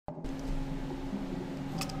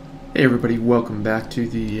Hey everybody, welcome back to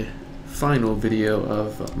the final video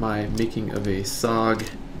of my making of a SOG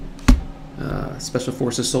Special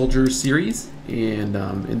Forces Soldier series. And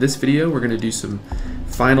in this video we're going to do some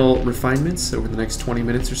final refinements over the next 20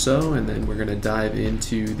 minutes or so, and then we're going to dive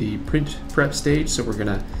into the print prep stage. So we're going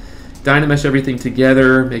to dynamesh everything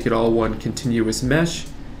together, make it all one continuous mesh,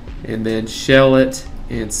 and then shell it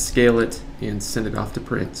and scale it and send it off to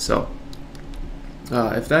print. So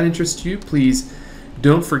if that interests you, please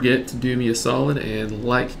don't forget to do me a solid and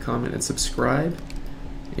like, comment, and subscribe,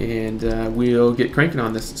 and we'll get cranking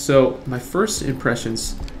on this. So my first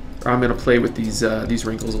impressions are I'm going to play with these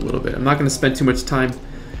wrinkles a little bit. I'm not going to spend too much time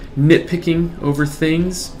nitpicking over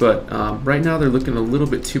things, but right now they're looking a little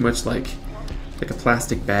bit too much like a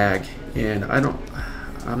plastic bag, and I'm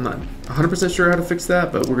not 100% sure how to fix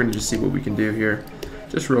that, but we're going to just see what we can do here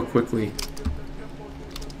just real quickly.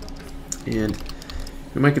 And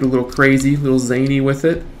we might get a little crazy, a little zany with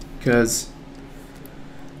it, because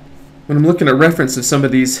when I'm looking at reference of some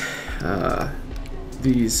of these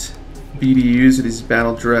BDUs or these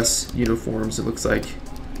battle dress uniforms, it looks like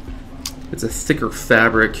it's a thicker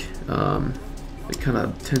fabric. It kind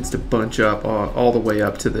of tends to bunch up all the way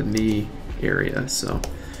up to the knee area. So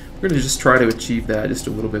we're going to just try to achieve that just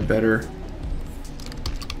a little bit better.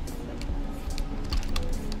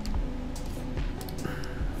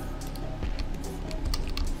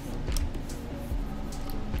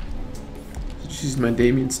 Use my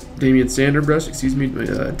Damien Sander brush,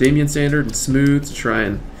 Damien Sander and smooth to try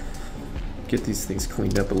and get these things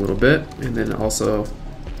cleaned up a little bit, and then also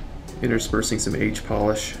interspersing some H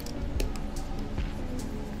polish.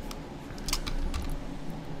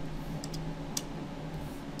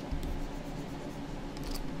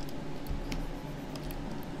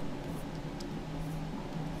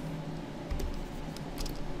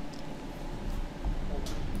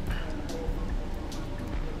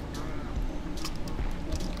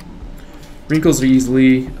 Wrinkles are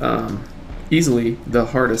easily the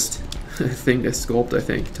hardest thing to sculpt, I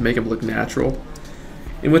think, to make them look natural.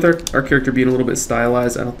 And with our character being a little bit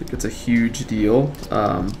stylized, I don't think it's a huge deal.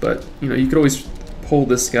 But you could always pull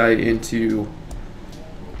this guy into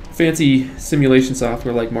fancy simulation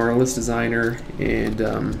software like Marvelous Designer and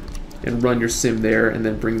run your sim there, and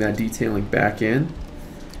then bring that detailing back in.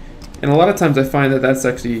 And a lot of times I find that that's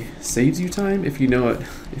actually saves you time if you know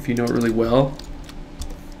it really well.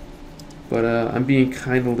 But I'm being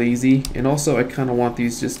kind of lazy, and also I kind of want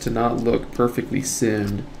these just to not look perfectly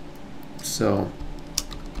simmed. So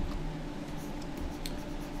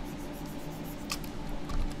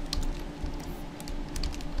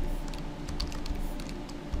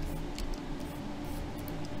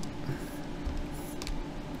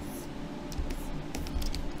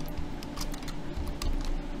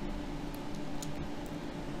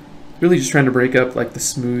really just trying to break up like the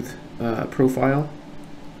smooth profile,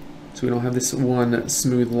 so we don't have this one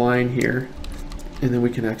smooth line here, and then we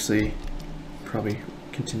can actually probably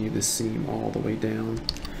continue this seam all the way down.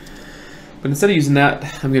 But instead of using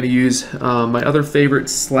that, I'm going to use my other favorite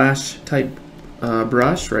slash type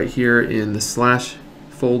brush right here in the slash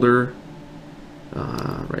folder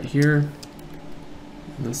right here.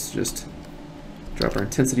 And let's just drop our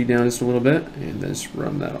intensity down just a little bit, and then just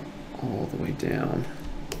run that all the way down,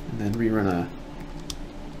 and then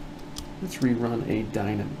let's rerun a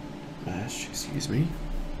dynamesh, excuse me.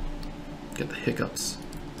 Get the hiccups.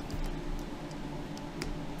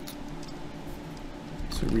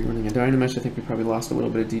 So rerunning a dynamesh, I think we probably lost a little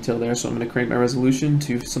bit of detail there, so I'm going to crank my resolution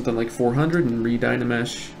to something like 400 and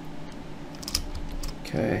redynamesh.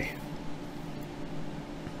 Okay.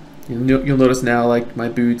 You'll notice now, like, my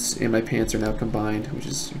boots and my pants are now combined, which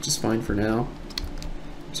is fine for now.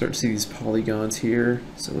 I'm starting to see these polygons here,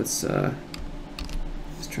 so let's try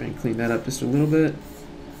and clean that up just a little bit.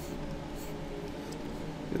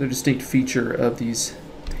 The other distinct feature of these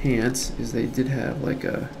pants is they do have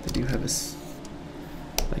this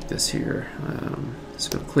like this here. It's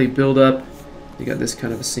got clay buildup. You got this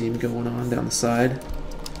kind of a seam going on down the side.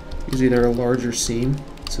 Usually they're a larger seam,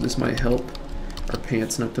 so this might help our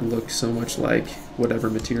pants not to look so much like whatever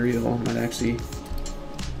material. Might actually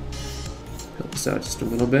help us out just a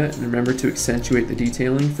little bit. And remember to accentuate the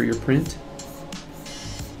detailing for your print.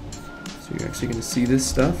 So you're actually going to see this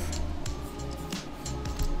stuff.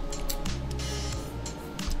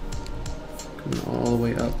 Coming all the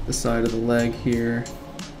way up the side of the leg here.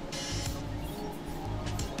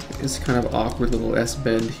 This kind of awkward little S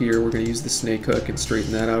bend here. We're going to use the snake hook and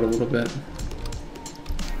straighten that out a little bit.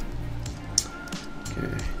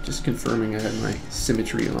 Okay, just confirming I had my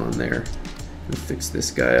symmetry on there. I'm going to fix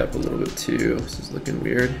this guy up a little bit too. This is looking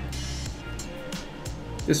weird.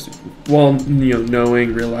 Just while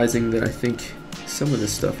realizing that I think some of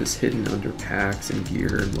this stuff is hidden under packs and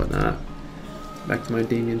gear and whatnot. Back to my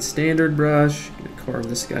Damien standard brush. I'm gonna carve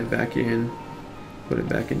this guy back in, put it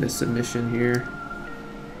back into submission here.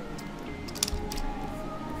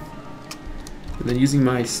 And then using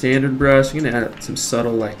my standard brush, I'm gonna add some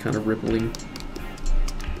subtle, like, kind of rippling.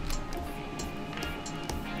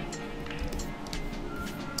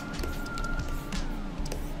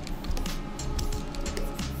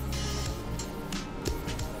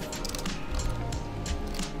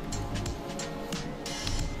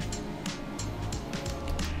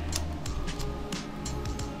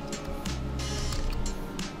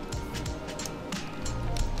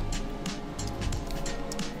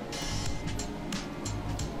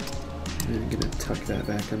 I'm gonna tuck that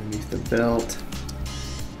back underneath the belt.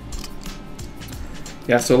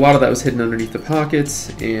 Yeah, so a lot of that was hidden underneath the pockets,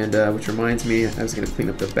 and which reminds me, I was gonna clean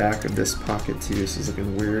up the back of this pocket too. This is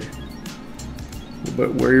looking weird, a little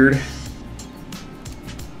bit weird.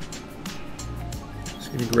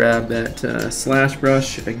 Just gonna grab that slash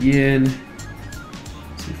brush again.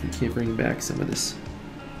 See if we can't bring back some of this.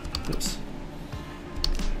 Oops.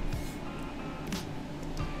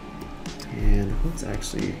 And let's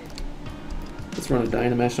run a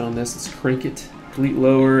Dynamesh on this. Let's crank it, delete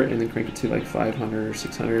lower, and then crank it to like 500 or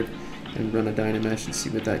 600, and run a Dynamesh and see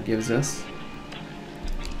what that gives us.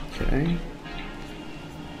 Okay.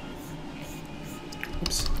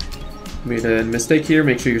 Oops. Made a mistake here.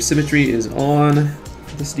 Make sure your symmetry is on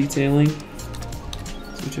for this detailing.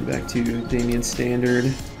 Switching back to Damien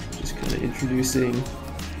standard. Just kind of introducing.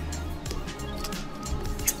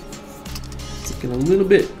 It's looking a little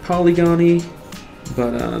bit polygony,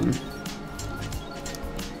 but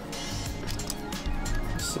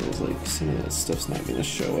like some of that stuff's not going to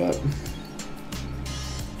show up.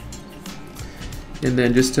 And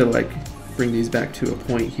then just to like bring these back to a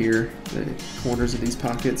point here, the corners of these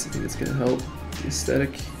pockets, I think it's going to help the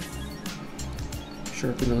aesthetic.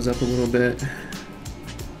 Sharpen those up a little bit.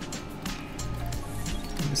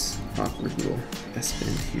 This awkward little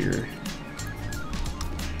S-bend here.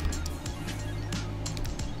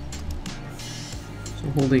 So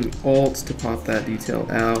holding Alt to pop that detail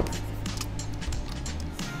out.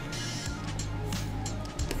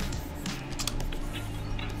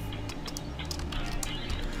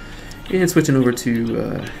 And switching over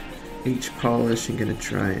to H polish, I'm going to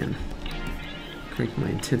try and crank my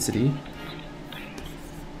intensity.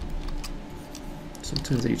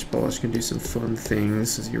 Sometimes H polish can do some fun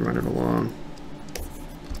things as you're running along.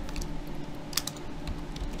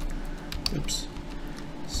 Oops.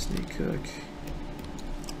 Snake hook.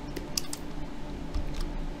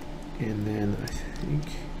 And then I think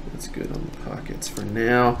that's good on the pockets for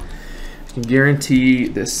now. I can guarantee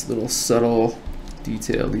this little subtle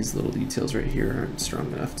detail, these little details right here aren't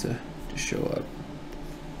strong enough to show up.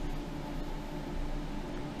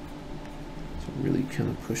 So really kind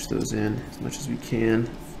of push those in as much as we can.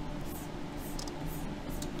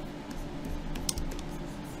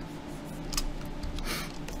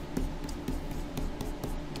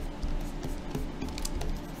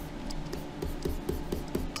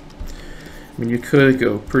 I mean, you could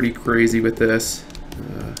go pretty crazy with this.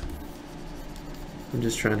 I'm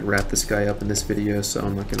just trying to wrap this guy up in this video, so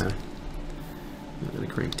I'm not gonna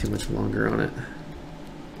crank too much longer on it.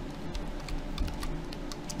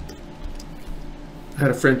 I had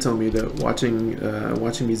a friend tell me that watching me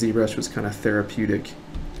ZBrush was kind of therapeutic,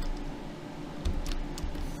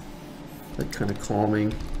 like kind of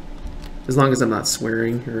calming, as long as I'm not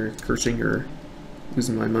swearing or cursing or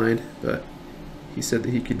losing my mind. But he said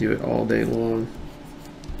that he could do it all day long.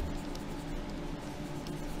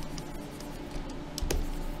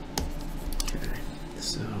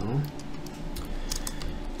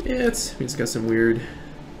 Yeah, it's got some weird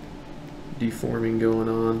deforming going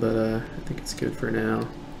on, but I think it's good for now.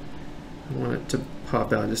 I want it to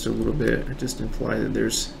pop out just a little bit. I just imply that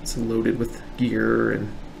it's loaded with gear,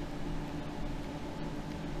 and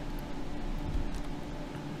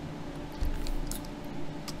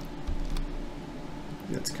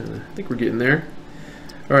that's kind of, I think we're getting there.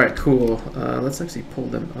 All right, cool. Let's actually pull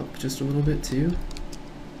them up just a little bit too.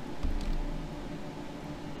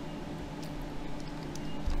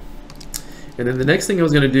 And then the next thing I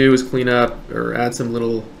was going to do is clean up or add some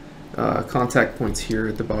little contact points here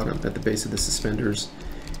at the bottom, at the base of the suspenders.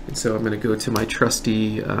 And so I'm going to go to my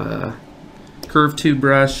trusty curve tube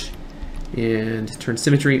brush and turn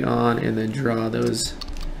symmetry on, and then draw those.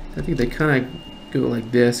 I think they kind of go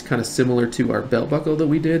like this, kind of similar to our belt buckle that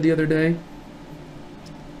we did the other day.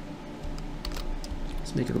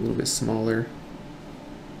 Let's make it a little bit smaller.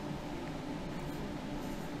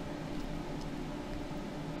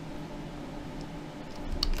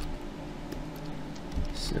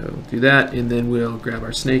 So do that, and then we'll grab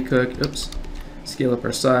our snake hook, oops, scale up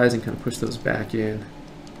our size and kind of push those back in.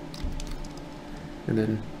 And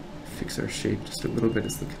then fix our shape just a little bit.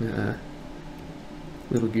 It's looking a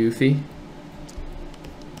little goofy.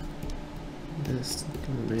 Just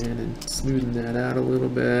come in and smoothen that out a little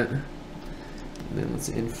bit. And then let's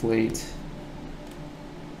inflate.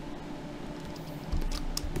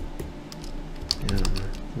 Yeah,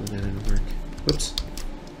 that didn't work. Whoops.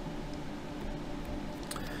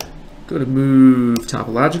 Go to move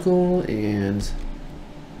topological and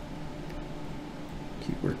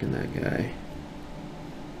keep working that guy.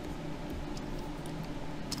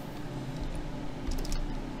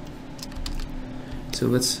 So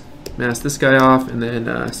let's mask this guy off and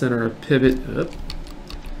then center our pivot up.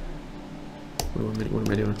 What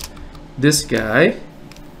am I doing? This guy,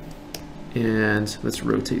 and let's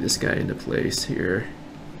rotate this guy into place here.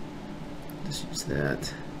 Just use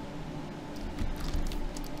that.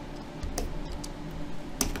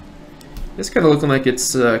 It's kind of looking like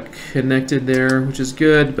it's connected there, which is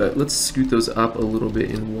good, but let's scoot those up a little bit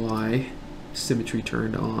in Y. Symmetry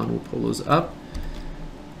turned on, we'll pull those up.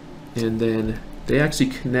 And then they actually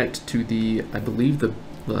connect to the, I believe, the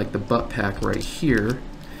butt pack right here.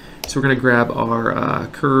 So we're going to grab our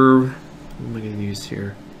curve, what am I going to use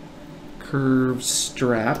here? Curve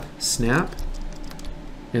strap, snap,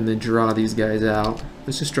 and then draw these guys out.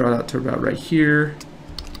 Let's just draw it out to about right here.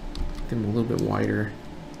 Get them a little bit wider.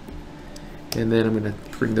 And then I'm going to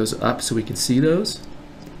bring those up so we can see those.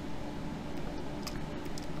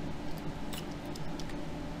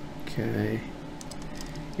 Okay.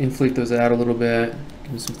 Inflate those out a little bit,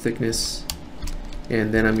 give them some thickness.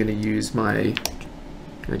 And then I'm going to use my,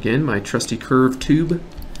 again, my trusty curve tube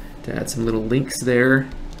to add some little links there.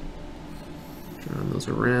 Draw those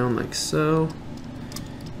around like so.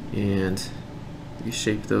 And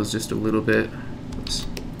reshape those just a little bit. Oops.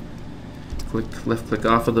 Left click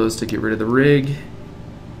off of those to get rid of the rig,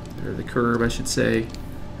 or the curve I should say.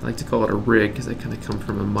 I like to call it a rig because I kind of come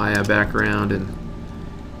from a Maya background and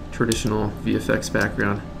traditional VFX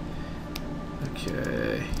background.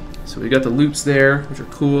 Okay, so we got the loops there, which are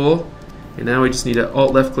cool, and now we just need to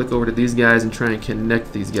alt left click over to these guys and try and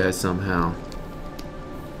connect these guys somehow.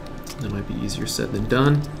 That might be easier said than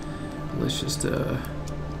done. Let's just I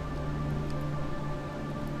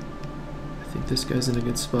think this guy's in a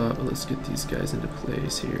good spot, but let's get these guys into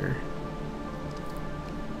place here.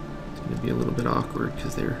 It's going to be a little bit awkward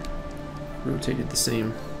because they're rotated the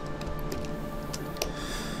same.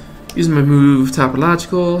 Using my move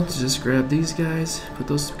topological to just grab these guys, put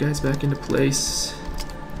those guys back into place,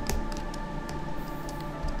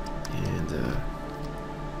 and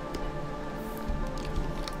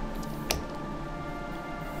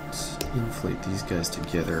let's inflate these guys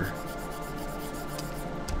together.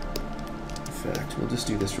 In fact, we'll just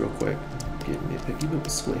do this real quick. Get nitpicky, but we'll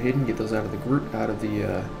split hidden, get those out of the group, out of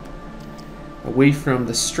the away from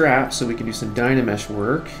the strap, so we can do some Dynamesh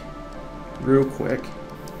work real quick.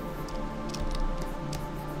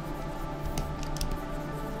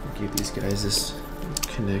 Give these guys this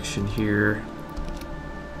connection here.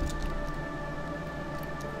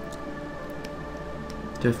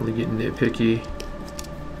 Definitely getting nitpicky.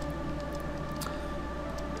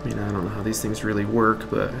 I mean, I don't know how these things really work,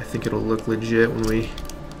 but I think it'll look legit when we...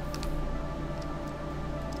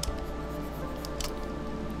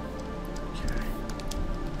 Okay.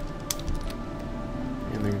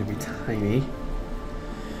 And they're going to be tiny.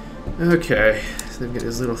 Okay, so they've got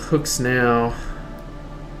these little hooks now.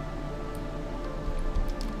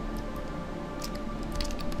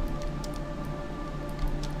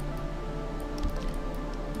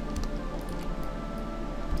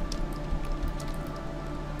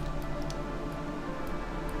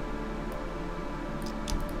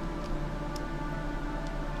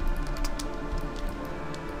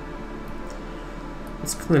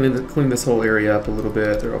 Let's clean this whole area up a little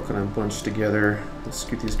bit. They're all kind of bunched together. Let's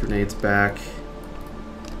scoot these grenades back.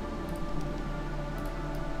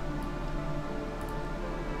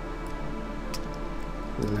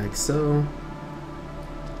 Like so.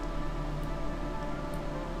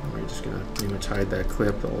 We're just gonna pretty much hide that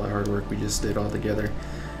clip, all the hard work we just did all together.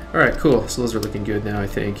 Alright, cool. So those are looking good now, I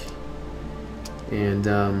think. And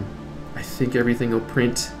I think everything will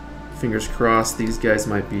print. Fingers crossed. These guys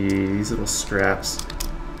might be these little straps.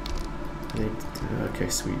 Okay,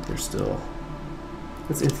 sweet. They're still.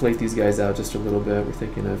 Let's inflate these guys out just a little bit.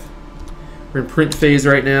 We're in print phase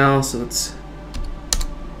right now, so let's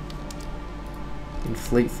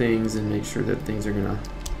inflate things and make sure that things are gonna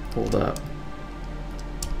hold up.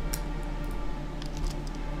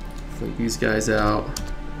 Inflate these guys out.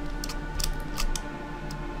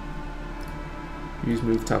 use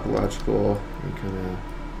move topological and kind of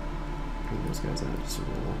bring those guys out just a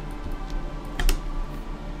little.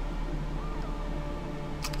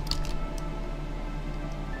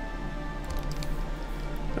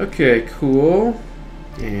 Okay, cool.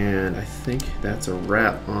 And I think that's a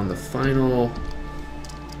wrap on the final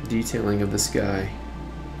detailing of this guy.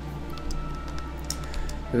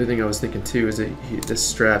 The other thing I was thinking too is that this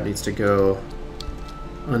strap needs to go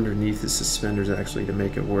underneath his suspenders actually to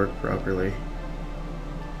make it work properly.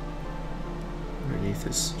 Underneath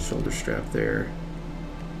his shoulder strap there.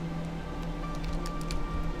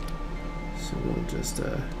 So we'll just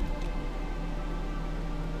try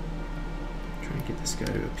and get this guy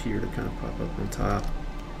to appear to kind of pop up on top.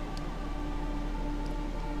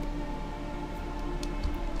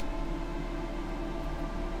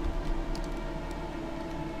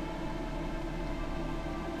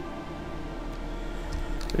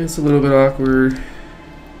 It's a little bit awkward.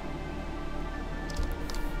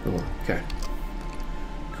 Oh, okay.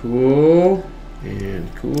 Cool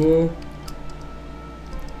and cool.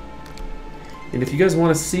 And if you guys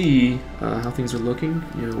want to see how things are looking,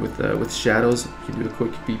 you know, with shadows, you can do a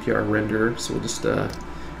quick BPR render. So we'll just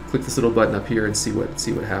click this little button up here and see what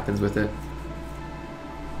happens with it.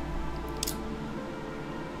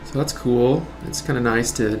 So that's cool. It's kind of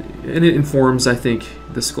nice to, and it informs, I think,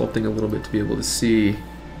 the sculpting a little bit to be able to see.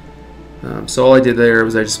 So all I did there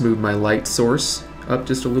was I just moved my light source up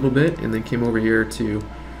just a little bit and then came over here to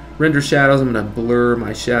render shadows. I'm going to blur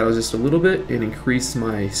my shadows just a little bit and increase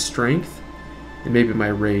my strength and maybe my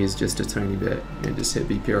raise just a tiny bit, and just hit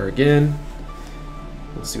BPR again.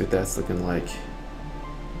 We'll see what that's looking like.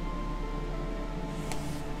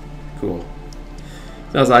 Cool.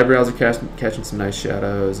 Now his eyebrows are catching some nice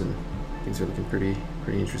shadows and things are looking pretty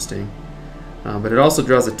interesting. But it also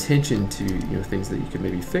draws attention to, you know, things that you can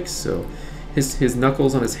maybe fix. So his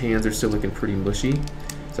knuckles on his hands are still looking pretty mushy.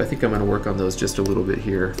 So I think I'm going to work on those just a little bit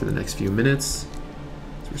here for the next few minutes.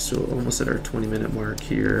 So we're still almost at our 20-minute mark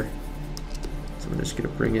here. So I'm just going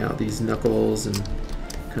to bring out these knuckles and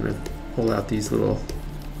kind of pull out these little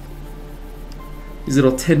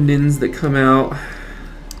tendons that come out.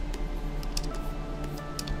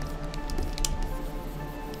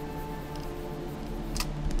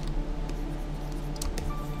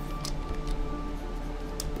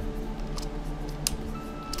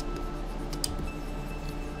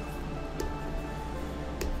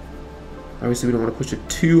 Obviously, we don't want to push it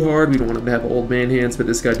too hard. We don't want him to have old man hands, but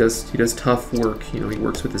this guy does tough work. You know, he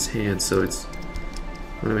works with his hands, so it's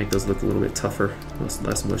I want to make those look a little bit tougher,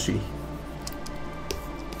 less mushy.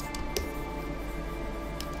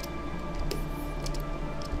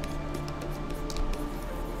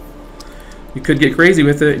 You could get crazy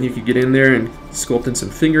with it, and you could get in there and sculpt in some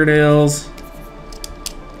fingernails.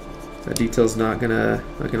 That detail's not gonna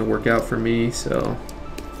work out for me, so.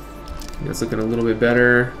 It's looking a little bit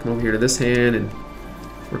better. Come over here to this hand and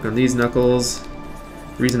work on these knuckles.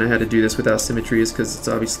 The reason I had to do this without symmetry is because it's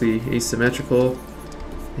obviously asymmetrical.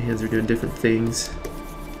 The hands are doing different things.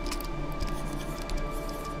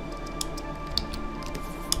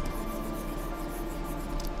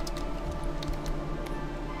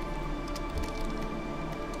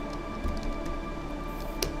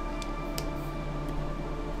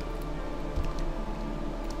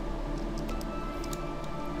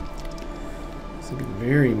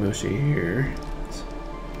 Very mushy here.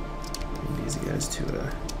 These guys to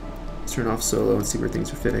let's turn off solo and see where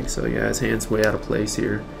things are fitting. So yeah, his hand's way out of place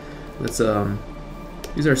here. Let's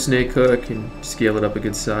use our snake hook and scale it up a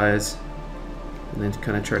good size, and then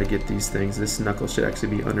kind of try to get these things. This knuckle should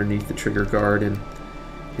actually be underneath the trigger guard, and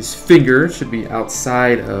his finger should be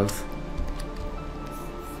outside of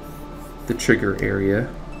the trigger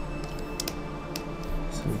area.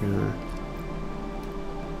 So we're gonna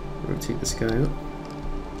rotate this guy up.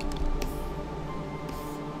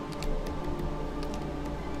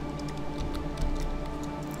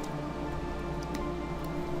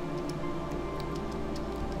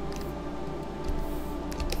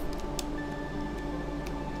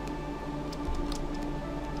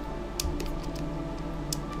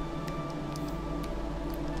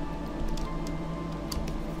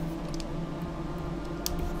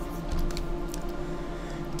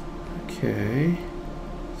 Okay,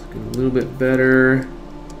 it's looking a little bit better.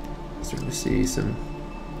 Starting to see some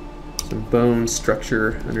bone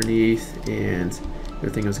structure underneath, and the other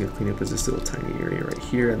thing I was going to clean up is this little tiny area right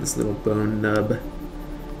here, and this little bone nub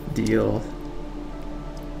deal.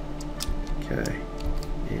 Okay,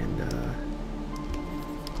 and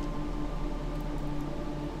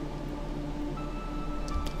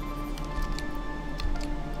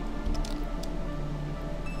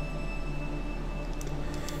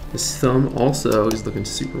This thumb also is looking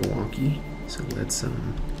super wonky, so let's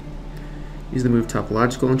use the move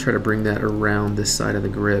topological and try to bring that around this side of the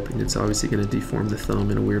grip, and it's obviously going to deform the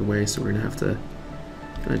thumb in a weird way, so we're going to have to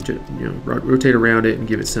rotate around it and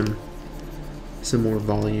give it some more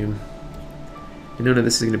volume. And none of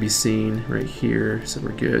this is going to be seen right here, so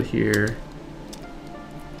we're good here.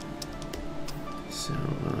 So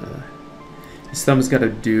this thumb's got to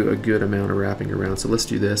do a good amount of wrapping around, so let's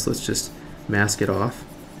do this. Let's just mask it off.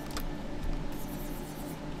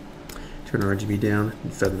 Turn our RGB down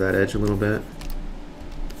and feather that edge a little bit.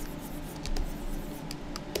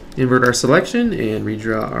 Invert our selection and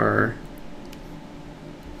redraw our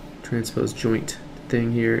transpose joint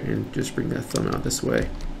thing here and just bring that thumb out this way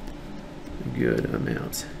a good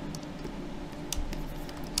amount.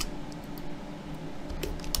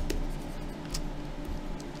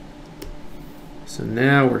 So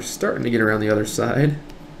now we're starting to get around the other side.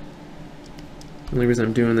 The only reason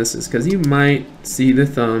I'm doing this is because you might see the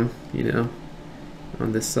thumb, you know,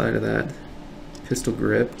 on this side of that pistol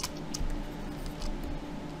grip.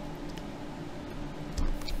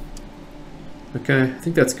 Okay, I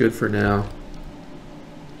think that's good for now.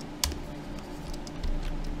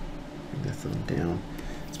 Bring the thumb down.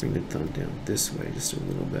 Let's bring the thumb down this way just a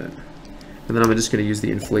little bit. And then I'm just going to use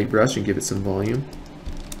the inflate brush and give it some volume.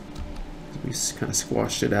 We kind of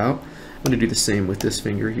squashed it out. I'm going to do the same with this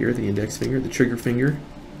finger here, the index finger, the trigger finger,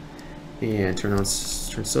 and turn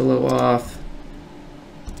solo off.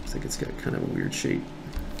 Looks like it's got kind of a weird shape.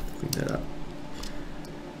 Clean that up.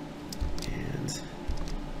 And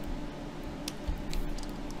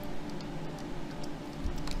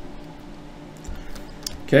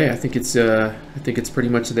okay, I think it's pretty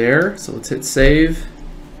much there. So let's hit save.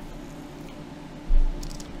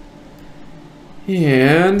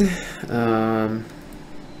 And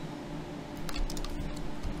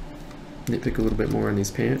nitpick a little bit more on these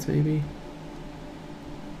pants, maybe.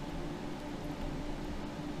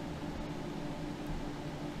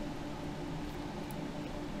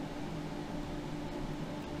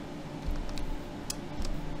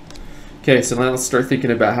 Okay, so now let's start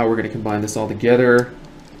thinking about how we're going to combine this all together.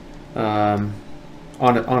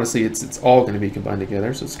 Honestly, it's all going to be combined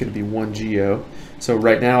together, so it's going to be one geo. So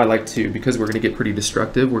right now, I like to, because we're going to get pretty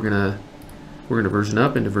destructive, we're going to version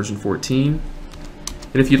up into version 14.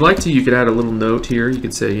 And if you'd like to, you could add a little note here. You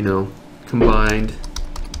could say, you know, combined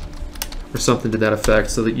or something to that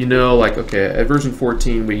effect, so that you know, like, okay, at version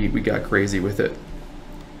 14 we got crazy with it.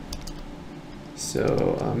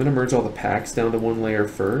 So I'm going to merge all the packs down to one layer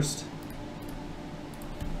first.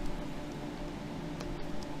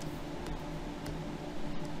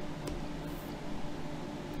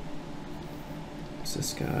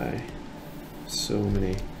 This guy, so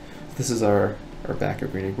many. This is our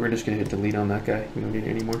backup grenade. We're just gonna hit delete on that guy. We don't need it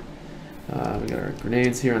anymore. We got our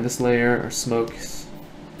grenades here on this layer, our smokes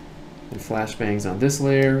and flashbangs on this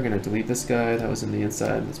layer. We're gonna delete this guy. That was in the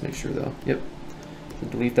inside. Let's make sure though. Yep. So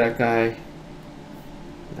delete that guy.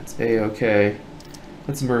 That's A-okay.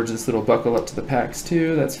 Let's merge this little buckle up to the packs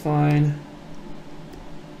too. That's fine.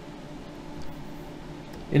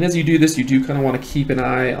 And as you do this, you do kind of want to keep an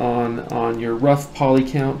eye on your rough poly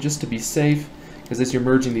count just to be safe, because as you're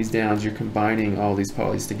merging these down, you're combining all these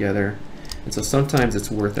polys together. And so sometimes it's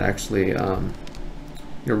worth actually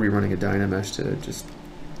rerunning a Dynamesh to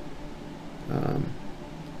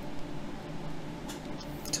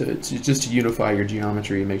just to unify your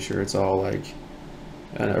geometry and make sure it's all like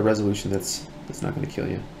a resolution that's not going to kill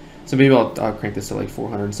you. So maybe I'll crank this to like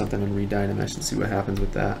 400 and something and re-Dynamesh and see what happens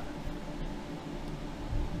with that.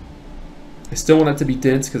 I still want it to be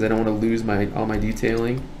dense because I don't want to lose all my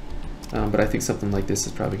detailing, but I think something like this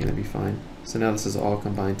is probably going to be fine. So now this is all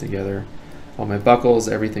combined together. All my buckles,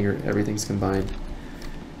 everything's combined.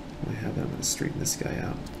 I have that. I'm going to straighten this guy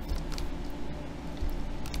out.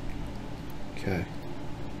 Okay,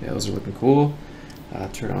 yeah, those are looking cool.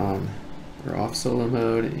 Turn on or off solo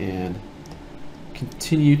mode and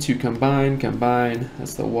continue to combine.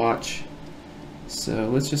 That's the watch. So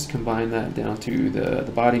let's just combine that down to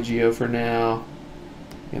the body geo for now.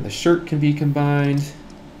 And the shirt can be combined. So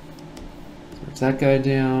merge that guy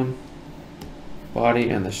down. Body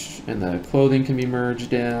and the clothing can be merged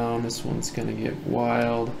down. This one's going to get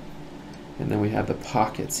wild. And then we have the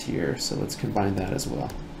pockets here. So let's combine that as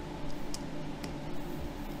well.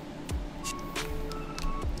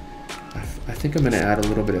 I think I'm going to add a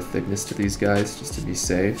little bit of thickness to these guys just to be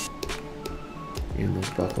safe. And those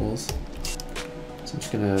buckles. So I'm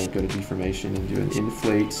just going to go to deformation and do an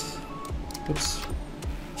inflate. Oops.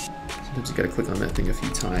 Sometimes you got to click on that thing a few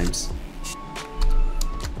times.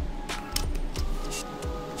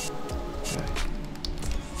 Okay.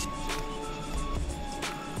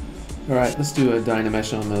 Alright, let's do a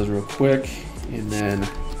Dynamesh on those real quick, and then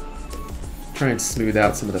try and smooth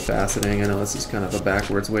out some of the faceting. I know this is kind of a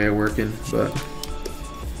backwards way of working, but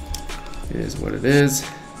it is what it is.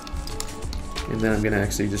 And then I'm going to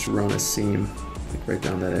actually just run a seam like right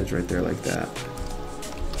down that edge right there like that.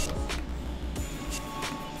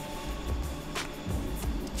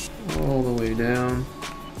 All the way down.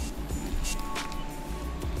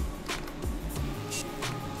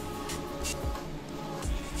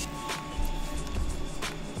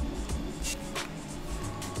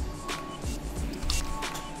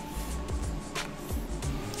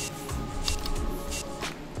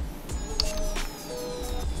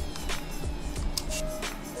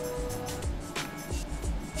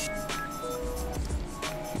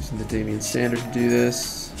 Using the Damien standard to do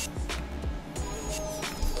this.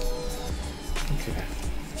 Okay.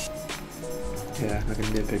 Yeah, I'm not gonna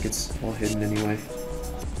nitpick, it's all hidden anyway.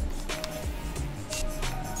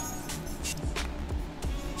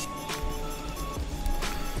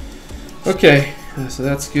 Okay, so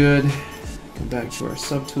that's good. Come back to our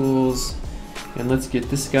subtools, and let's get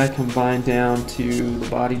this guy combined down to the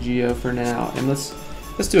body geo for now. And let's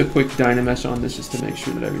do a quick Dynamesh on this just to make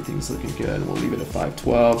sure that everything's looking good. And we'll leave it at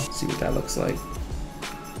 512, see what that looks like.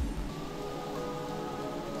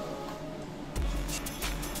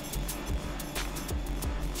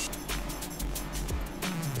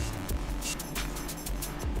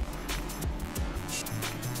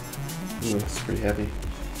 Ooh, it's pretty heavy.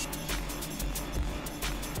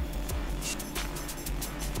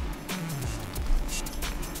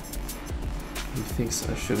 He thinks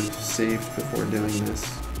I should have saved before doing this.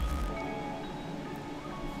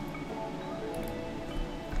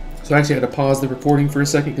 So I actually had to pause the recording for a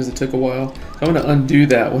second because it took a while. So I'm going to undo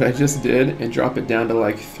that, what I just did, and drop it down to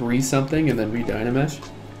like 3 something and then re-Dynamesh.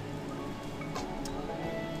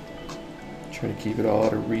 Try to keep it all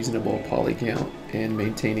at a reasonable poly count and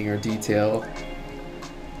maintaining our detail.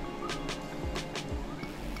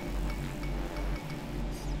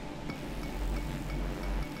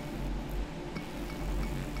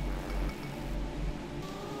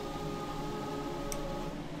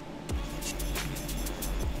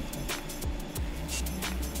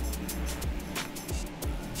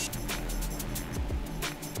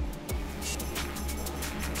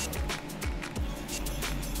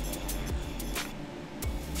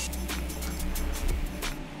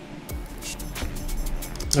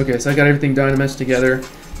 Okay, so I got everything Dynameshed together.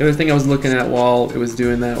 The other thing I was looking at while it was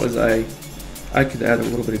doing that was I could add a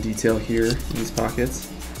little bit of detail here in these pockets.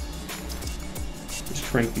 Just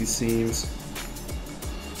crank these seams.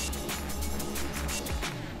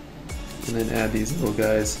 And then add these little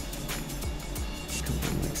guys. Come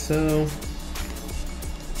in like so.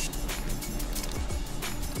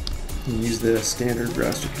 And use the standard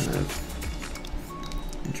brush to kind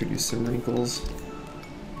of introduce some wrinkles.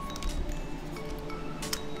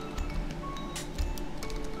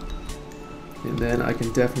 And then I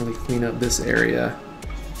can definitely clean up this area.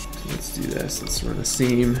 So let's do this. Let's run a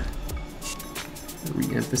seam.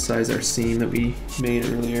 Re-emphasize our seam that we made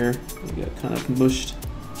earlier. We got kind of mushed.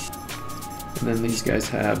 And then these guys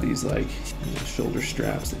have these like shoulder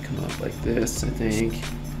straps that come up like this, I think.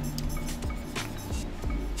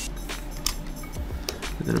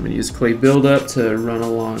 And then I'm going to use clay buildup to run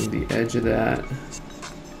along the edge of that.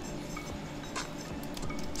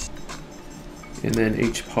 And then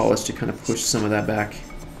H polish to kind of push some of that back.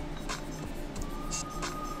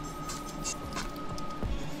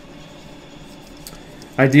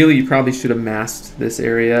 Ideally, you probably should have masked this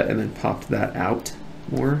area and then popped that out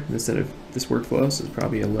more instead of this workflow. So it's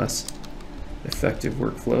probably a less effective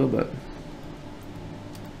workflow, but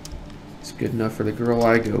it's good enough for the girl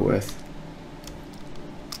I go with.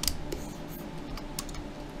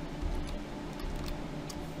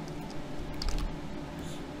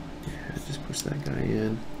 Push that guy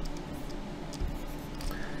in.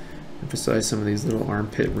 Emphasize some of these little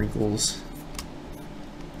armpit wrinkles.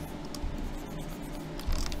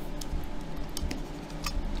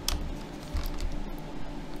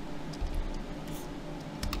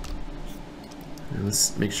 And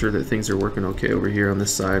let's make sure that things are working okay over here on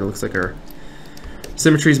this side. It looks like our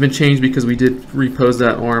symmetry's been changed because we did repose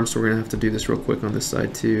that arm, so we're gonna have to do this real quick on this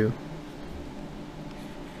side too.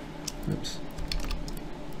 Oops.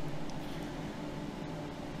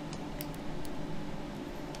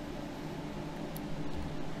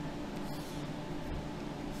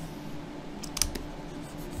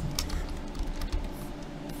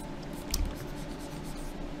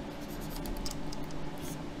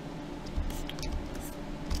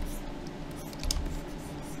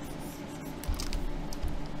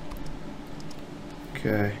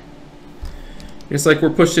 Okay, It's like we're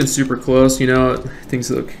pushed in super close, you know,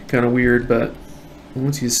 things look kind of weird, but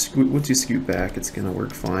once you scoot back, it's gonna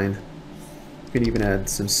work fine. You can even add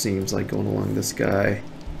some seams like going along this guy.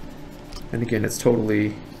 And again, it's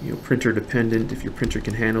totally, you know, printer dependent. If your printer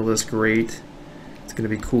can handle this, great. It's gonna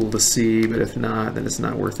be cool to see, but if not, then it's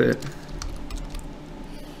not worth it.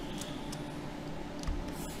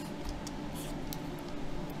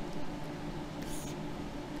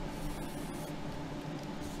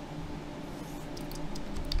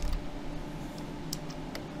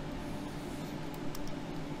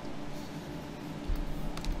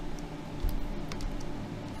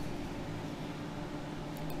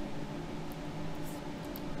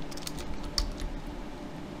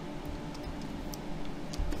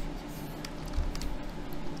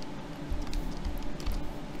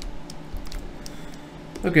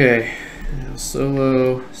 Okay, now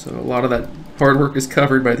solo. So a lot of that hard work is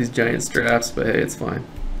covered by these giant straps, but hey, it's fine.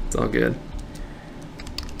 It's all good.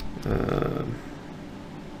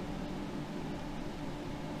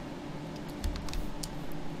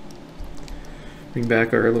 Bring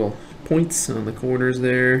back our little points on the corners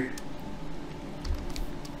there.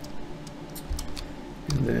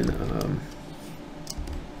 And then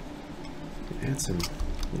add some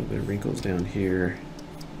little bit of wrinkles down here.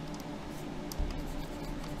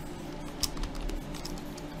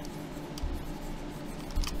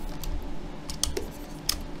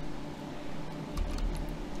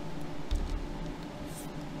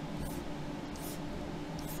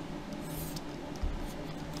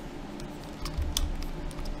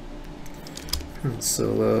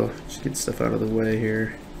 Solo, just get stuff out of the way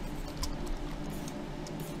here.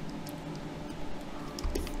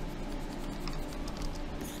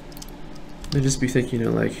 And just be thinking, you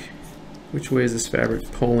know, like, which way is this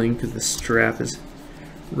fabric pulling? Because the strap is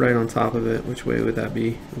right on top of it. Which way would that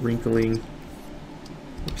be wrinkling?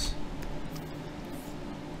 Oops.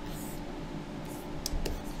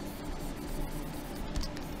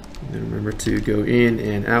 And then remember to go in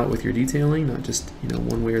and out with your detailing, not just, you know,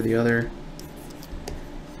 one way or the other.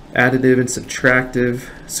 Additive and subtractive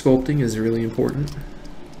sculpting is really important.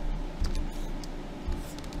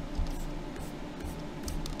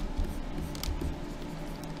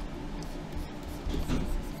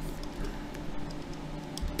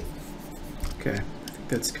 Okay, I think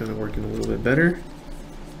that's kind of working a little bit better.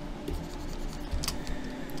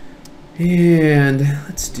 And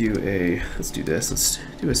let's do this. Let's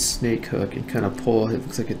do a snake hook and kind of pull. It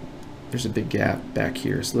looks like there's a big gap back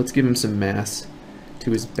here. So let's give him some mass to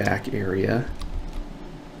his back area.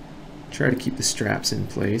 Try to keep the straps in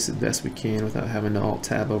place the best we can without having to alt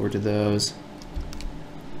tab over to those.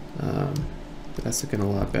 But that's looking a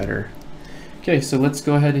lot better. Okay, so let's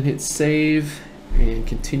go ahead and hit save and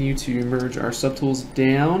continue to merge our subtools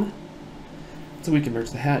down. So we can merge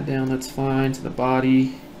the hat down, that's fine, to the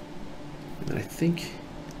body. And then I think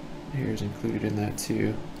the hair is included in that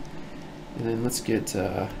too. And then let's get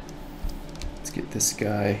this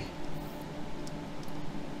guy.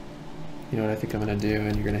 You know what I think I'm gonna do,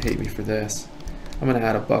 and you're gonna hate me for this. I'm gonna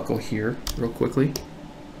add a buckle here real quickly.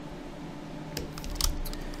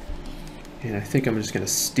 And I think I'm just gonna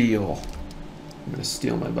steal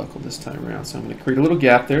my buckle this time around. So I'm gonna create a little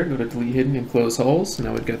gap there, go to delete hidden and close holes. So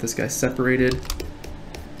now we've got this guy separated.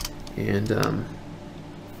 And I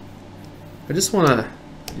just want to,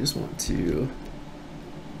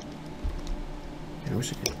 I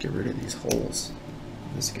wish I could get rid of these holes.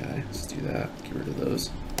 This guy, let's do that, get rid of those.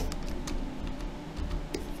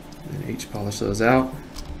 And H-polish those out.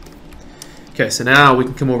 Okay, so now we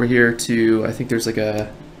can come over here to, I think there's like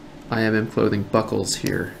a IMM clothing buckles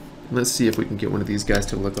here. Let's see if we can get one of these guys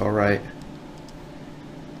to look all right.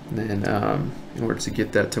 And then in order to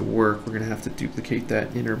get that to work, we're gonna have to duplicate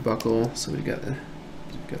that inner buckle. So we've got the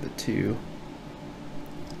two.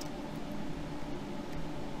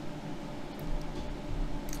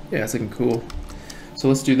 Yeah, it's looking cool. So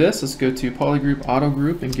let's do this. Let's go to Polygroup, Auto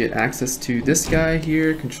Group, and get access to this guy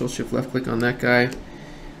here. Control-Shift left click on that guy.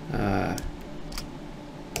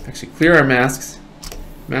 Actually clear our masks.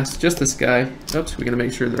 Mask just this guy. Oops, we're gonna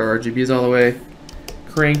make sure that our RGB is all the way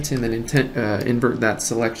cranked, and then invert that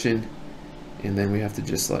selection. And then we have to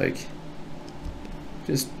just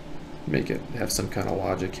make it have some kind of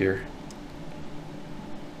logic here.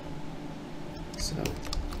 So,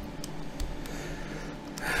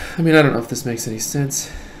 I mean, I don't know if this makes any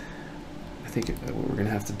sense. I think what we're gonna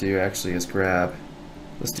have to do actually is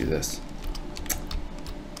let's do this.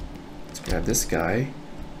 Let's grab this guy.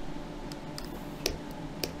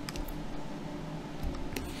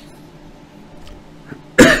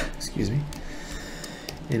 Excuse me.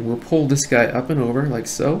 And we'll pull this guy up and over like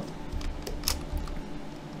so.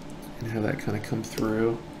 and have that kind of come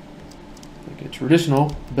through like a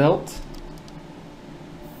traditional belt.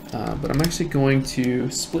 But I'm actually going to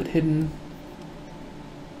split hidden,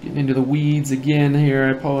 getting into the weeds again here. I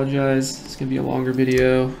apologize. It's going to be a longer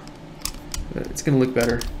video, but it's going to look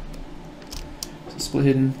better. So split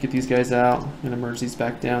hidden, get these guys out. I'm going to merge these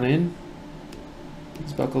back down in.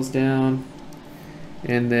 These buckles down.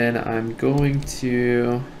 And then I'm going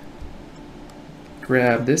to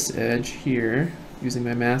grab this edge here using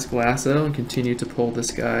my mask lasso and continue to pull this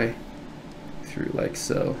guy through like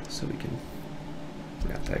so, so we can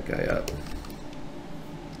wrap that guy up.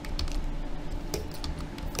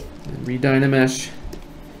 And re-dynamesh,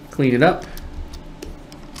 clean it up.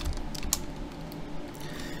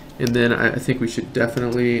 And then I think we should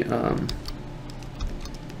definitely you know,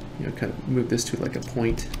 kind of move this to like a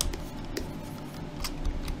point.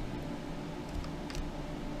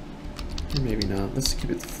 Or maybe not. Let's keep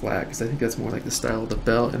it flat because I think that's more like the style of the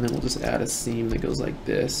belt, and then we'll just add a seam that goes like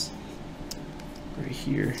this right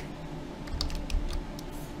here.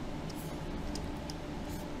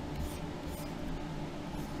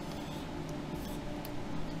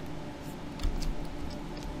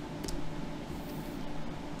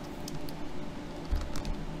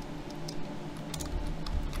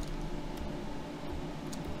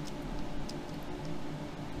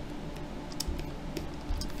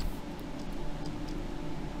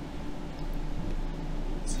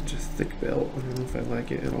 Such a thick belt. I don't know if I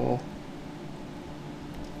like it at all.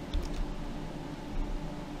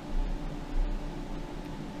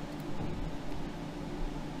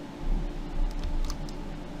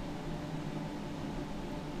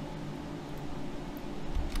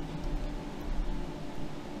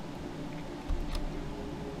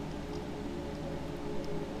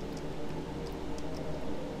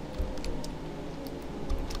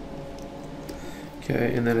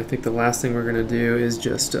 Okay, and then I think the last thing we're going to do is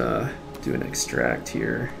just do an extract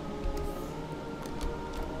here.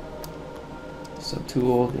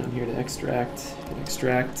 Subtool down here to extract, hit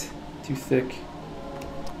extract, too thick,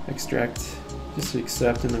 extract, just to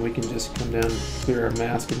accept, and then we can just come down, clear our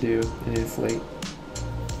mask and do an inflate.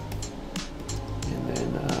 And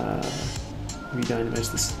then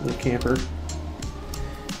re-dynamesh this little camper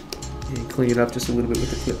and clean it up just a little bit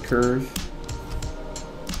with the clip curve.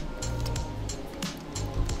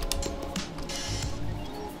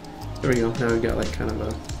 There we go. Now we've got like kind of a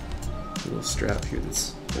little strap here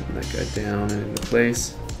that's holding that guy down and into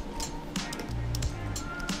place.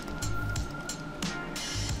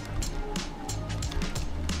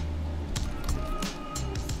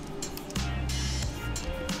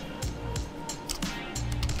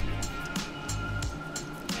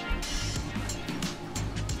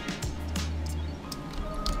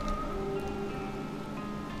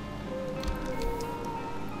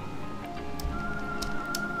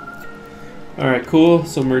 Alright, cool.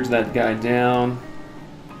 So merge that guy down.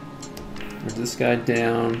 Merge this guy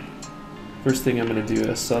down. First thing I'm going to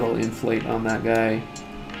do a subtle inflate on that guy.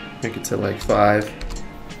 Make it to like 5.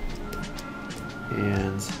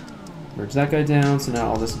 And merge that guy down. So now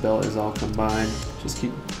all this belt is all combined. Just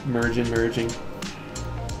keep merging.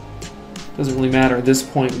 Doesn't really matter at this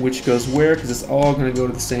point which goes where because it's all going to go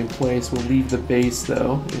to the same place. We'll leave the base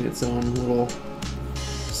though in its own little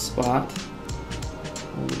spot.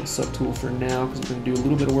 A little subtool for now because we're going to do a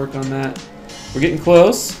little bit of work on that. We're getting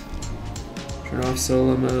close. Turn off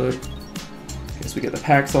solo mode. Okay, so we get the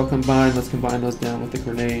packs all combined. Let's combine those down with the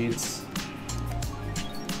grenades.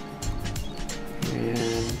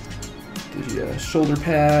 And the shoulder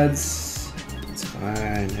pads. It's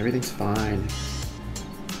fine. Everything's fine.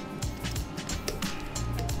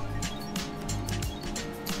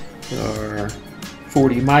 Our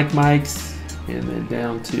 40 mics, and then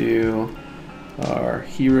down to our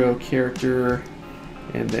hero character,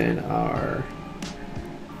 and then our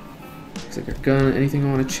looks like our gun. Anything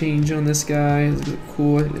I want to change on this guy? It's really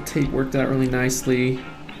cool. I think the tape worked out really nicely.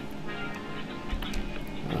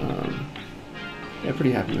 Yeah,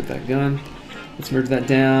 pretty happy with that gun. Let's merge that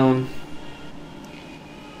down,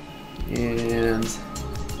 and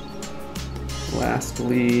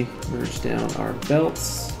lastly merge down our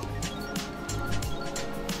belts.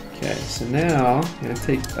 Okay, so now I'm going to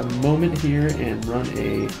take a moment here and run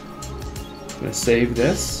I'm going to save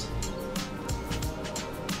this.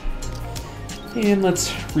 And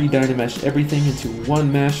let's re-dynamesh everything into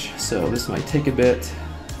one mesh. So this might take a bit.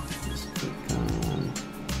 Just click on,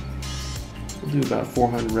 we'll do about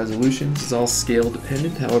 400 resolution. This is all scale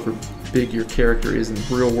dependent, however big your character is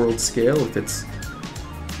in real world scale. If it's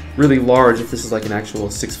really large, if this is like an actual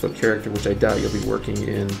 6-foot character, which I doubt you'll be working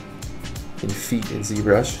in feet in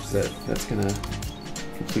ZBrush, that's gonna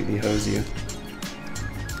completely hose you.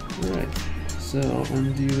 Alright, so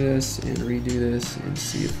undo this and redo this and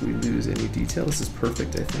see if we lose any detail. This is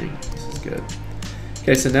perfect, I think. This is good.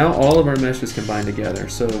 Okay, so now all of our mesh is combined together.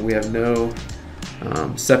 So we have no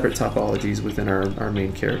separate topologies within our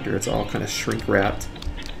main character. It's all kind of shrink wrapped.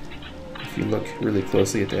 If you look really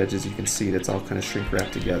closely at the edges, you can see that it's all kind of shrink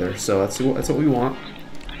wrapped together. So that's what we want.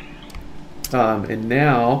 And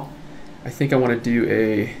now, I think I want to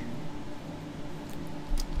do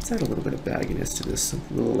let's add a little bit of bagginess to this, a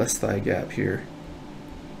little less thigh gap here.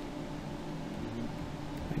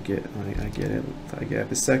 I get it, thigh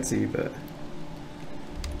gap is sexy, but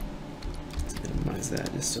let's minimize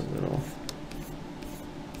that just a little.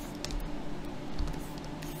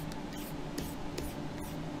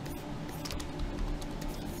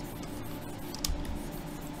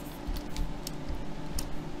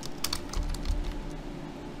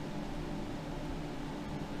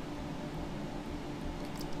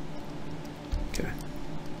 Okay.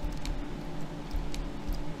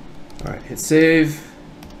 All right, hit save.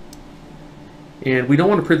 And we don't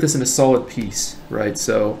want to print this in a solid piece, right?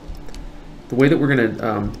 So the way that we're going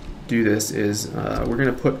to do this is we're going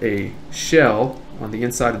to put a shell on the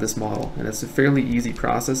inside of this model, and it's a fairly easy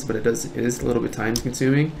process, but it is a little bit time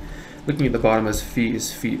consuming. Looking at the bottom of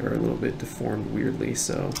his feet are a little bit deformed weirdly,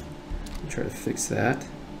 so I'll try to fix that.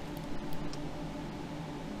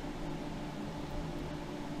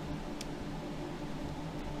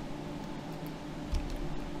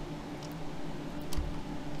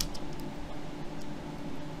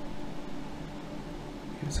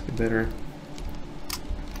 It's looking better.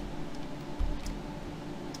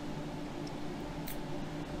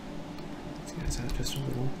 Let's get this out just a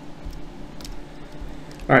little.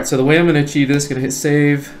 All right, so the way I'm going to achieve this, going to hit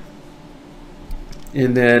save,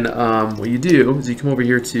 and then what you do is you come over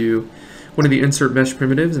here to one of the insert mesh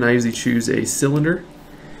primitives, and I usually choose a cylinder.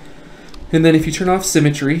 And then if you turn off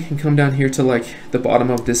symmetry and come down here to like the bottom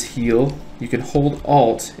of this heel, you can hold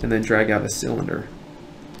Alt and then drag out a cylinder.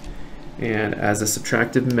 And as a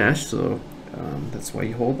subtractive mesh, so that's why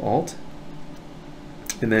you hold Alt.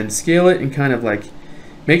 And then scale it and kind of like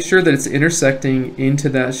make sure that it's intersecting into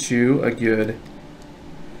that shoe a good,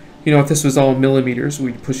 you know, if this was all millimeters,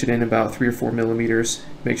 we'd push it in about 3 or 4 millimeters,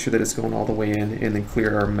 make sure that it's going all the way in, and then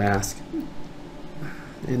clear our mask.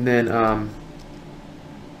 And then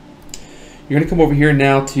you're going to come over here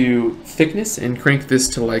now to thickness and crank this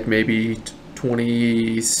to like maybe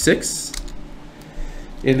 26.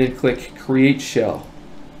 And then click Create Shell.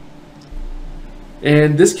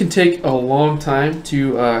 And this can take a long time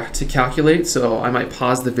to calculate, so I might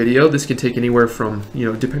pause the video. This can take anywhere from, you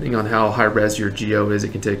know, depending on how high res your geo is,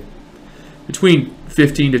 it can take between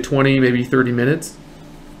 15 to 20, maybe 30 minutes.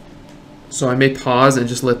 So I may pause and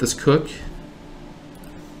just let this cook.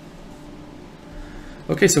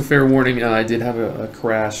 Okay, so fair warning, I did have a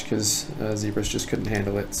crash because Zbrush just couldn't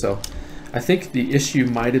handle it. So I think the issue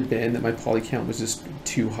might have been that my poly count was just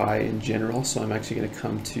too high in general, so I'm actually going to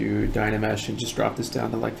come to Dynamesh and just drop this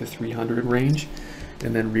down to like the 300 range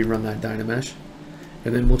and then rerun that Dynamesh.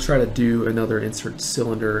 And then we'll try to do another insert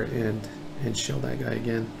cylinder and shell that guy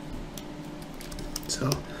again. So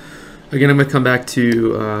again, I'm going to come back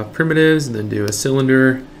to primitives and then do a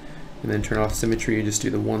cylinder and then turn off symmetry, just do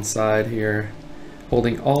the one side here.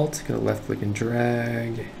 Holding Alt, going to left click and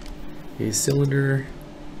drag a cylinder.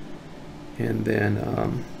 And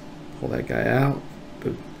then pull that guy out.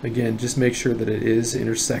 But again, just make sure that it is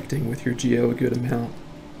intersecting with your geo a good amount.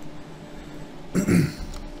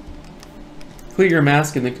 Clear your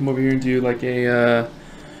mask and then come over here and do like a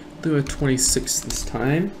do a 26 this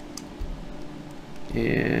time.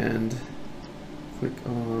 And click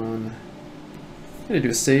on, I'm gonna do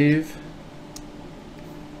a save.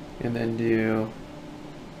 And then do,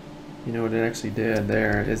 you know what it actually did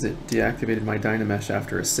there is it deactivated my Dynamesh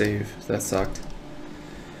after a save. So that sucked.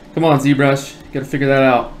 Come on, Zbrush, you gotta figure that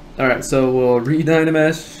out. All right, so we'll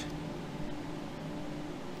re-Dynamesh.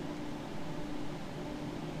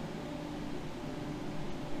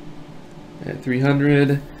 At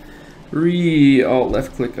 300, Alt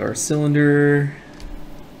left click our cylinder,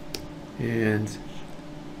 and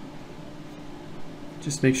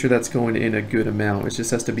just make sure that's going in a good amount. It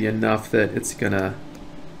just has to be enough that it's gonna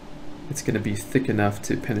be thick enough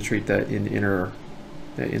to penetrate that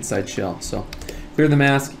inside shell. So clear the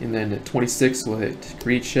mask, and then at 26 we'll hit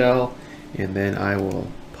Create Shell, and then I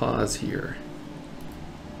will pause here.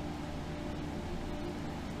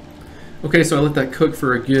 Okay, so I let that cook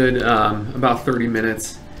for a good about 30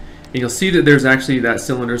 minutes, and you'll see that there's actually that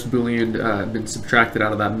cylinder's boolean been subtracted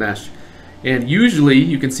out of that mesh. And usually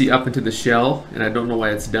you can see up into the shell, and I don't know why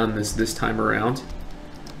it's done this time around.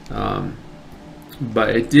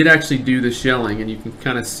 but it did actually do the shelling, and you can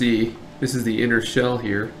kind of see this is the inner shell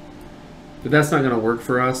here, but that's not going to work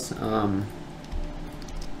for us.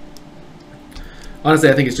 Honestly,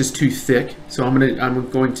 I think it's just too thick, so I'm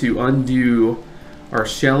going to undo our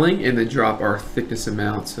shelling and then drop our thickness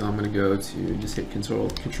amount. So I'm going to go to just hit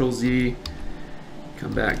Control Z,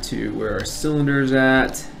 come back to where our cylinder's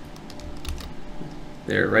at,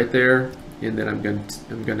 there, right there, and then I'm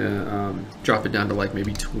gonna drop it down to like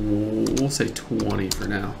maybe we'll say 20 for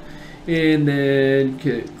now, and then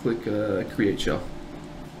click Create Shell.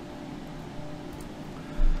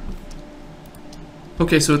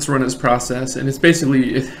 Okay, so it's run its process, and it's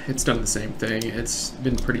basically it's done the same thing. It's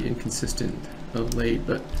been pretty inconsistent of late,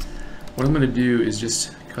 but what I'm going to do is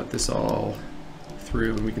just cut this all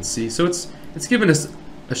through, and we can see. So it's given us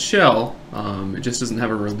a shell. It just doesn't have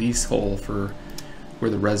a release hole for where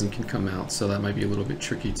the resin can come out, so that might be a little bit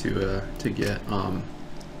tricky to get.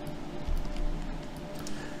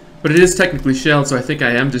 But it is technically shelled, so I think I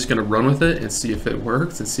am just going to run with it and see if it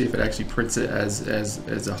works, and see if it actually prints it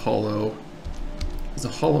as a hollow. As a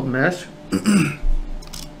hollow mesh.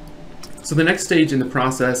 So the next stage in the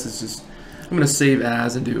process is just, I'm going to save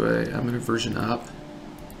as and I'm going to version up,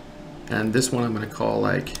 and this one I'm going to call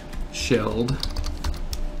like shelled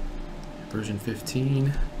version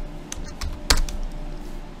 15.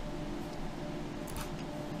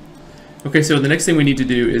 Okay, so the next thing we need to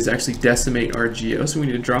do is actually decimate our geo. So we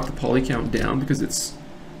need to drop the poly count down, because it's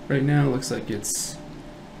right now it looks like it's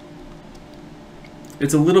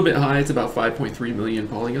a little bit high. It's about 5.3 million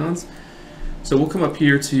polygons. So we'll come up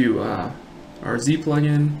here to our Z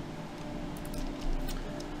plugin,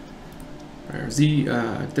 our Z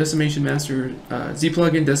decimation master, Z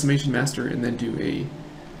plugin decimation master, and then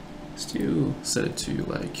set it to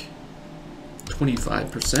like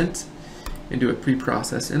 25% and do a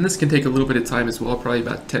pre-process. And this can take a little bit of time as well, probably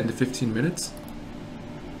about 10 to 15 minutes.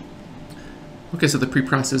 Okay, so the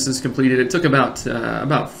pre-process is completed. It took about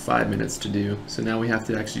 5 minutes to do. So now we have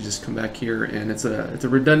to actually just come back here, and it's a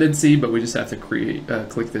redundancy, but we just have to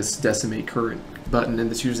click this decimate current button,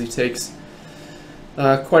 and this usually takes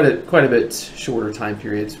quite a bit shorter time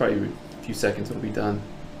period. It's probably a few seconds it'll be done.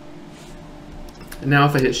 And now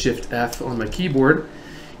if I hit Shift F on my keyboard,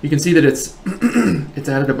 you can see that it's it's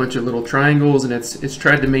added a bunch of little triangles, and it's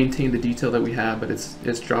tried to maintain the detail that we have, but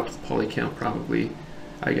it's dropped the poly count probably,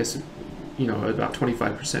 I guess, you know, about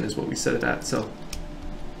 25% is what we set it at. So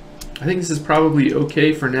I think this is probably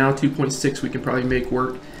okay for now. 2.6 we can probably make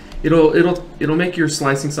work. It'll make your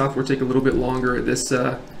slicing software take a little bit longer at this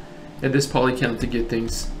poly count to get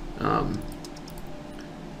things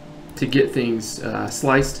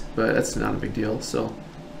sliced, but that's not a big deal. So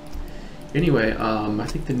anyway, I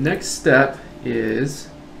think the next step is,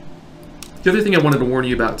 the other thing I wanted to warn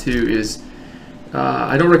you about too is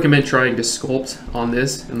I don't recommend trying to sculpt on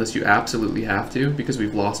this unless you absolutely have to, because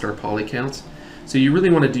we've lost our poly counts. So you really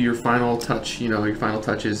want to do your final touch, you know, your final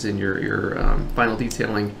touches and your final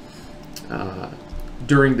detailing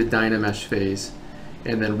during the Dynamesh phase,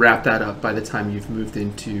 and then wrap that up by the time you've moved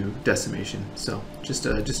into decimation. So just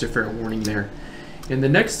a fair warning there. And the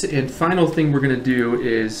next and final thing we're going to do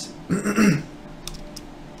is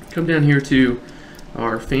come down here to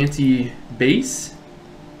our Fanti base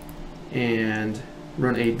and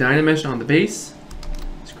run a Dynamesh on the base.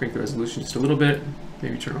 Let's crank the resolution just a little bit,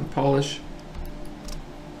 maybe turn on polish.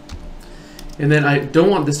 And then I don't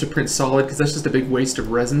want this to print solid, because that's just a big waste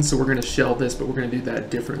of resin, so we're going to shell this, but we're going to do that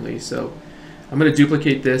differently. So I'm going to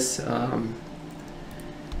duplicate this,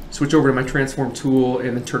 switch over to my transform tool,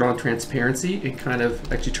 and then turn on transparency and kind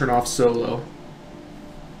of actually turn off solo.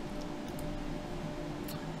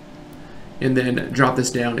 And then drop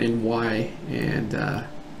this down in Y, and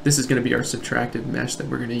this is going to be our subtractive mesh that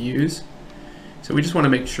we're going to use. So we just want to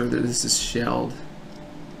make sure that this is shelled.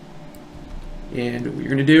 And what you're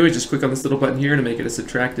going to do is just click on this little button here to make it a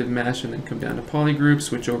subtractive mesh, and then come down to poly group,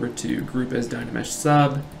 switch over to group as Dynamesh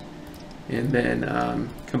sub, and then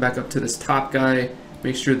come back up to this top guy,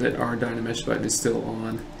 make sure that our Dynamesh button is still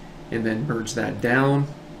on, and then merge that down.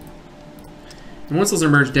 And once those are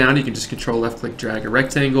merged down, you can just control left click, drag a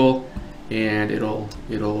rectangle, and it'll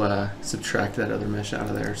subtract that other mesh out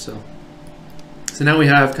of there. So now we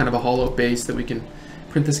have kind of a hollow base that we can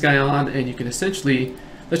print this guy on, and you can essentially,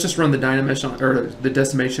 let's just run the Dynamesh on, or the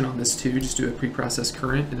decimation on this too. Just do a pre-process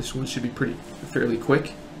current, and this one should be fairly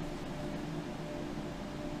quick.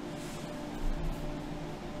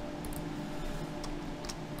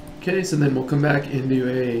 Okay, so then we'll come back and do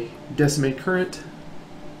a decimate current.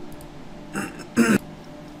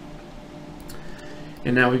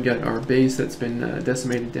 And now we've got our base that's been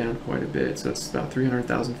decimated down quite a bit. So that's about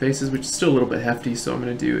 300,000 faces, which is still a little bit hefty. So I'm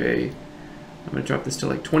going to do I'm going to drop this to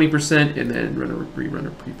like 20% and then rerun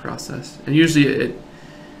a preprocess. And usually it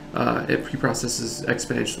preprocesses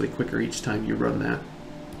exponentially quicker each time you run that.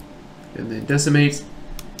 And then decimate.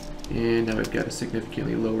 And now we've got a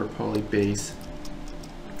significantly lower poly base.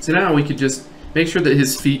 So now we could just make sure that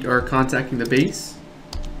his feet are contacting the base.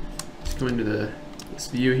 Just go into this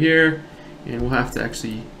view here, and we'll have to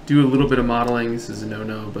actually do a little bit of modeling. This is a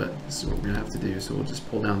no-no, but this is what we're going to have to do. So we'll just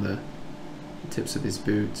pull down the tips of these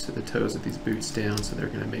boots, or the toes of these boots down, so they're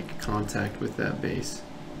going to make contact with that base.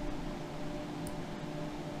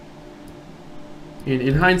 And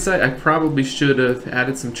in hindsight, I probably should have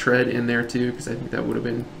added some tread in there too, because I think that would have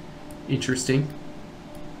been interesting.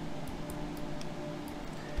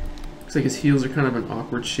 Looks like his heels are kind of an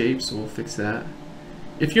awkward shape, so we'll fix that.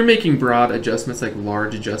 If you're making broad adjustments, like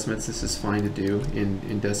large adjustments, this is fine to do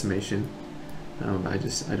in decimation. I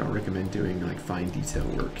don't recommend doing like fine detail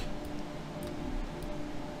work.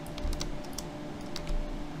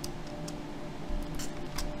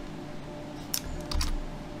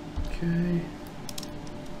 Okay.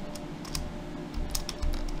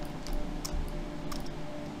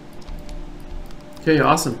 Okay,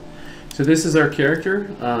 awesome. So this is our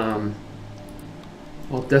character.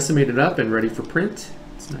 All decimated up and ready for print.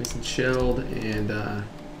 It's nice and shelled, and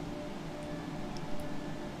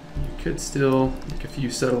you could still make a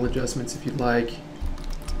few subtle adjustments if you'd like.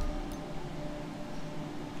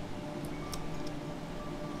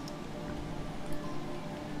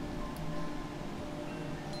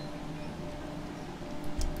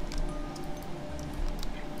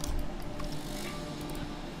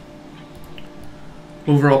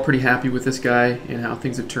 Overall, pretty happy with this guy and how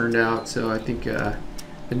things have turned out. So I think the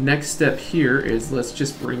next step here is let's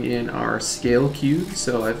just bring in our scale cube.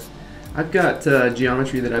 So I've got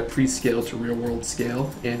geometry that I pre-scaled to real world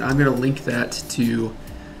scale, and I'm going to link that to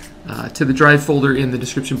the drive folder in the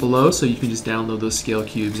description below, so you can just download those scale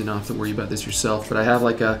cubes and not have to worry about this yourself. But I have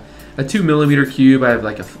like a 2mm cube, I have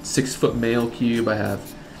like a 6-foot male cube, I have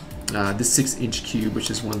this 6-inch cube, which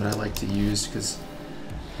is one that I like to use because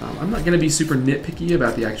I'm not going to be super nitpicky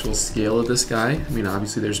about the actual scale of this guy. I mean,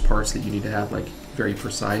 obviously there's parts that you need to have like very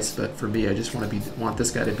precise, but for me, I just want this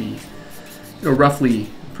guy to be, you know, roughly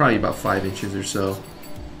probably about 5 inches or so.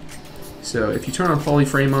 So if you turn on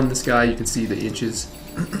polyframe on this guy, you can see the inches.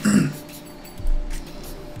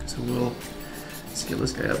 So we'll scale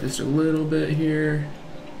this guy up just a little bit here,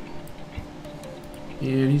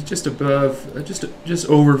 and he's just above, just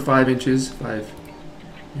over 5 inches. 5,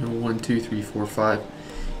 you know, 1, 2, 3, 4, 5.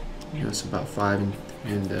 You know, it's about 5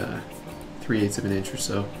 and 3/8 of an inch or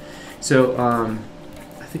so. So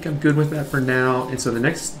I think I'm good with that for now. And so the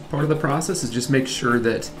next part of the process is just make sure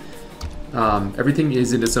that everything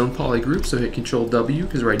is in its own poly group. So hit Control W,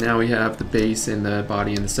 because right now we have the base and the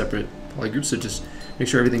body in the separate poly groups. So just make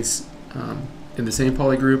sure everything's in the same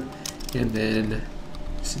poly group, and then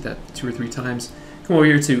see that 2 or 3 times. Come over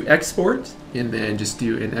here to Export, and then just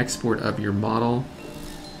do an export of your model.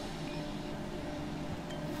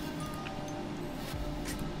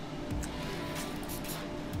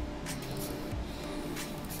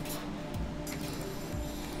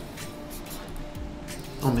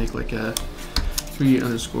 I'll make like a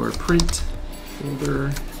 3_print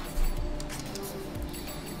folder,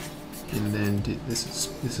 and then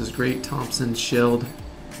this is great. Thompson shelled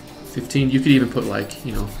 15. You could even put like,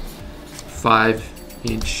 you know,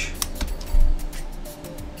 5-inch.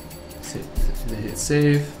 And then hit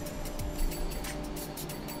save.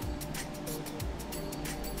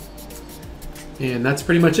 And that's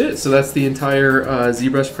pretty much it. So that's the entire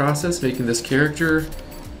ZBrush process, making this character.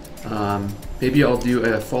 Maybe I'll do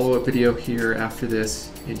a follow-up video here after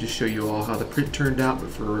this and just show you all how the print turned out.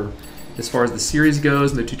 But for as far as the series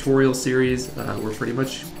goes and the tutorial series, we're pretty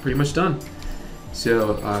much done.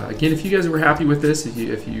 So again, if you guys were happy with this,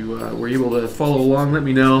 if you were able to follow along, let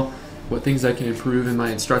me know what things I can improve in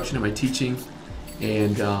my instruction and my teaching.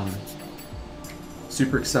 And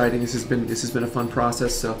super exciting. This has been a fun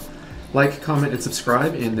process. So like, comment, and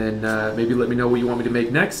subscribe, and then maybe let me know what you want me to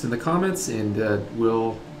make next in the comments, and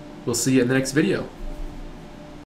we'll see you in the next video.